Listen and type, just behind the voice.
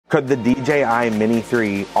Could the DJI Mini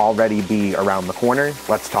 3 already be around the corner?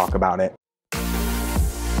 Let's talk about it.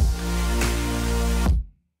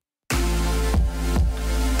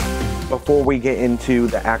 Before we get into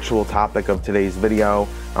the actual topic of today's video,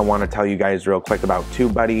 I want to tell you guys real quick about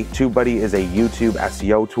TubeBuddy. TubeBuddy is a YouTube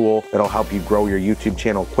SEO tool that'll help you grow your YouTube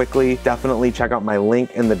channel quickly. Definitely check out my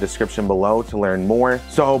link in the description below to learn more.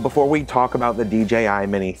 So before we talk about the DJI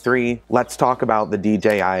Mini 3, let's talk about the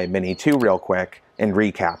DJI Mini 2 real quick and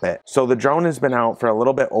recap it. So the drone has been out for a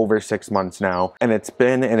little bit over 6 months now, and it's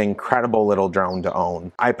been an incredible little drone to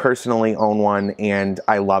own. I personally own one and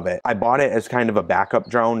I love it. I bought it as kind of a backup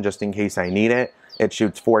drone just in case I need it. It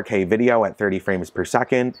shoots 4K video at 30 frames per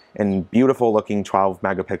second and beautiful looking 12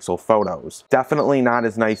 megapixel photos. Definitely not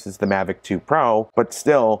as nice as the Mavic 2 Pro, but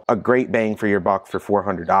still a great bang for your buck for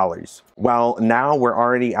 $400. Well, now we're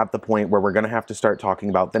already at the point where we're gonna have to start talking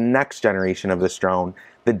about the next generation of this drone,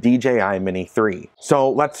 the DJI Mini 3. So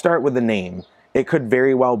let's start with the name. It could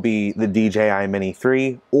very well be the DJI Mini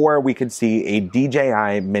 3, or we could see a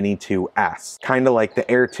DJI Mini 2S, kind of like the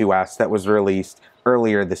Air 2S that was released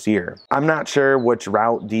earlier this year. I'm not sure which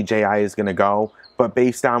route DJI is going to go, but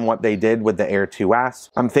based on what they did with the Air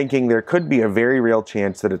 2S, I'm thinking there could be a very real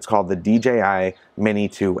chance that it's called the DJI Mini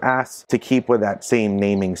 2S to keep with that same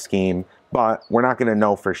naming scheme, but we're not going to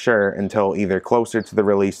know for sure until either closer to the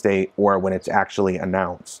release date or when it's actually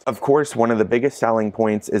announced. Of course, one of the biggest selling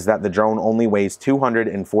points is that the drone only weighs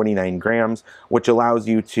 249 grams, which allows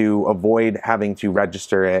you to avoid having to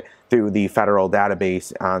register it through the federal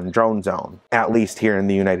database on Drone Zone. At least here in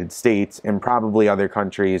the United States, and probably other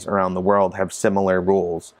countries around the world have similar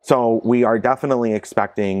rules. So we are definitely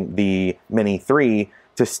expecting the Mini 3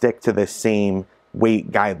 to stick to the same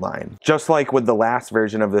weight guideline. Just like with the last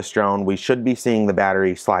version of this drone, we should be seeing the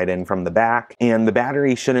battery slide in from the back, and the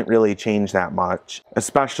battery shouldn't really change that much,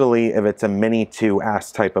 especially if it's a Mini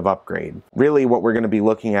 2S type of upgrade. Really what we're going to be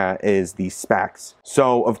looking at is the specs.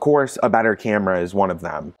 So of course a better camera is one of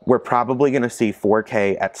them. We're probably going to see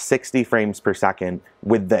 4K at 60 frames per second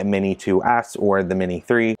with the Mini 2S or the Mini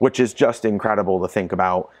 3, which is just incredible to think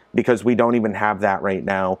about, because we don't even have that right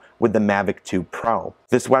now with the Mavic 2 Pro.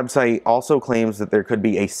 This website also claims that there could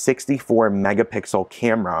be a 64 megapixel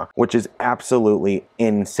camera, which is absolutely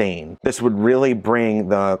insane. This would really bring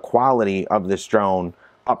the quality of this drone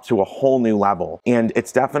up to a whole new level. And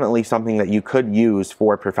it's definitely something that you could use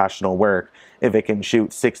for professional work if it can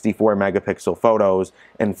shoot 64 megapixel photos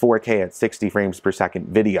and 4K at 60 frames per second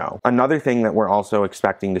video. Another thing that we're also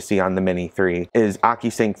expecting to see on the Mini 3 is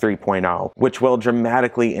OcuSync 3.0, which will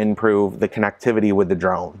dramatically improve the connectivity with the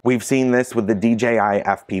drone. We've seen this with the DJI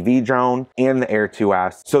FPV drone and the Air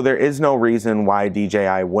 2S, so there is no reason why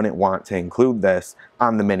DJI wouldn't want to include this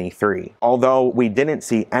on the Mini 3. Although we didn't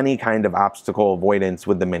see any kind of obstacle avoidance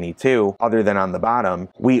with the Mini 2 other than on the bottom,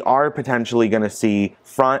 we are potentially going to see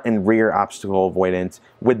front and rear obstacle avoidance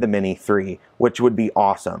with the Mini 3, which would be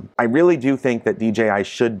awesome. I really do think that DJI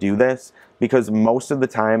should do this, because most of the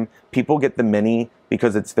time people get the Mini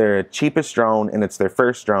because it's their cheapest drone and it's their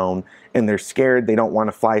first drone, and they're scared, they don't want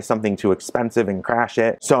to fly something too expensive and crash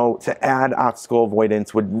it. So to add obstacle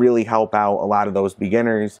avoidance would really help out a lot of those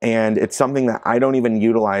beginners, and it's something that I don't even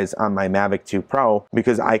utilize on my Mavic 2 Pro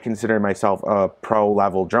because I consider myself a pro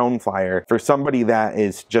level drone flyer. For somebody that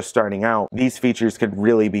is just starting out, these features could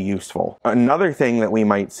really be useful. Another thing that we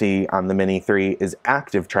might see on the Mini 3 is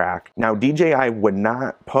active track. Now DJI would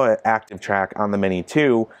not put active track on the Mini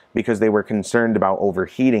 2 because they were concerned about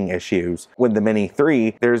overheating issues. With the Mini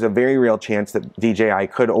 3, there's a very real chance that DJI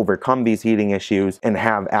could overcome these heating issues and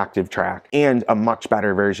have active track, and a much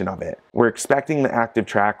better version of it. We're expecting the active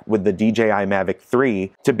track with the DJI Mavic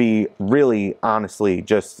 3 to be really, honestly,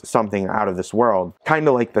 just something out of this world, kind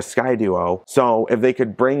of like the Sky Duo. So if they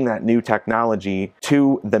could bring that new technology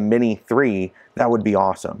to the Mini 3, that would be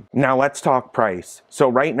awesome. Now let's talk price. So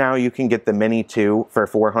right now you can get the Mini 2 for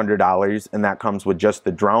 $400, and that comes with just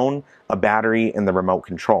the drone, a battery, and the remote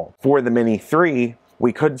control. For the Mini 3,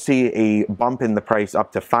 we could see a bump in the price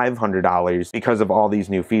up to $500 because of all these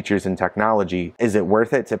new features and technology. Is it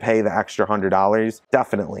worth it to pay the extra $100?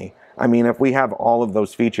 Definitely. I mean, if we have all of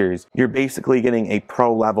those features, you're basically getting a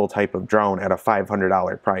pro level type of drone at a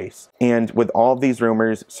 $500 price. And with all of these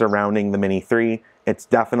rumors surrounding the Mini 3, it's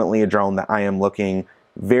definitely a drone that I am looking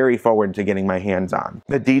very forward to getting my hands on.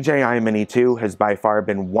 The DJI Mini 2 has by far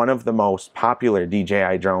been one of the most popular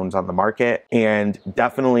DJI drones on the market, and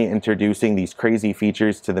definitely introducing these crazy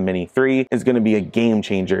features to the Mini 3 is going to be a game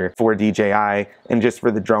changer for DJI and just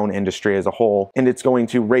for the drone industry as a whole, and it's going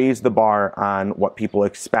to raise the bar on what people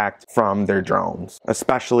expect from their drones,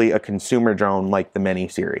 especially a consumer drone like the Mini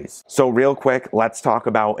series. So real quick, let's talk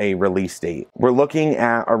about a release date. We're looking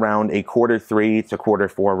at around a Q3 to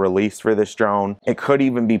Q4 release for this drone. It could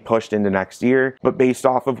even be pushed into next year, but based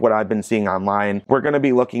off of what I've been seeing online, we're going to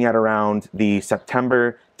be looking at around the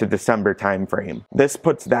September to December timeframe. This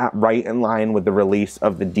puts that right in line with the release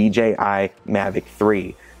of the DJI Mavic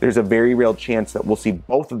 3. There's a very real chance that we'll see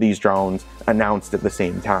both of these drones announced at the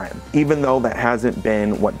same time. Even though that hasn't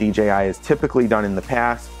been what DJI has typically done in the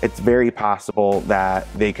past, it's very possible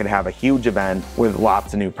that they could have a huge event with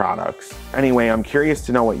lots of new products. Anyway, I'm curious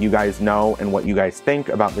to know what you guys know and what you guys think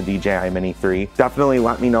about the DJI Mini 3. Definitely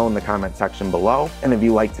let me know in the comment section below. And if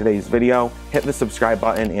you liked today's video, hit the subscribe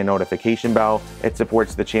button and notification bell. It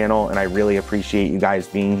supports the channel and I really appreciate you guys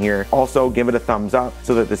being here. Also, give it a thumbs up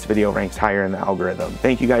so that this video ranks higher in the algorithm.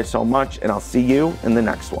 Thank you guys so much, and I'll see you in the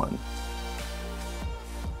next one.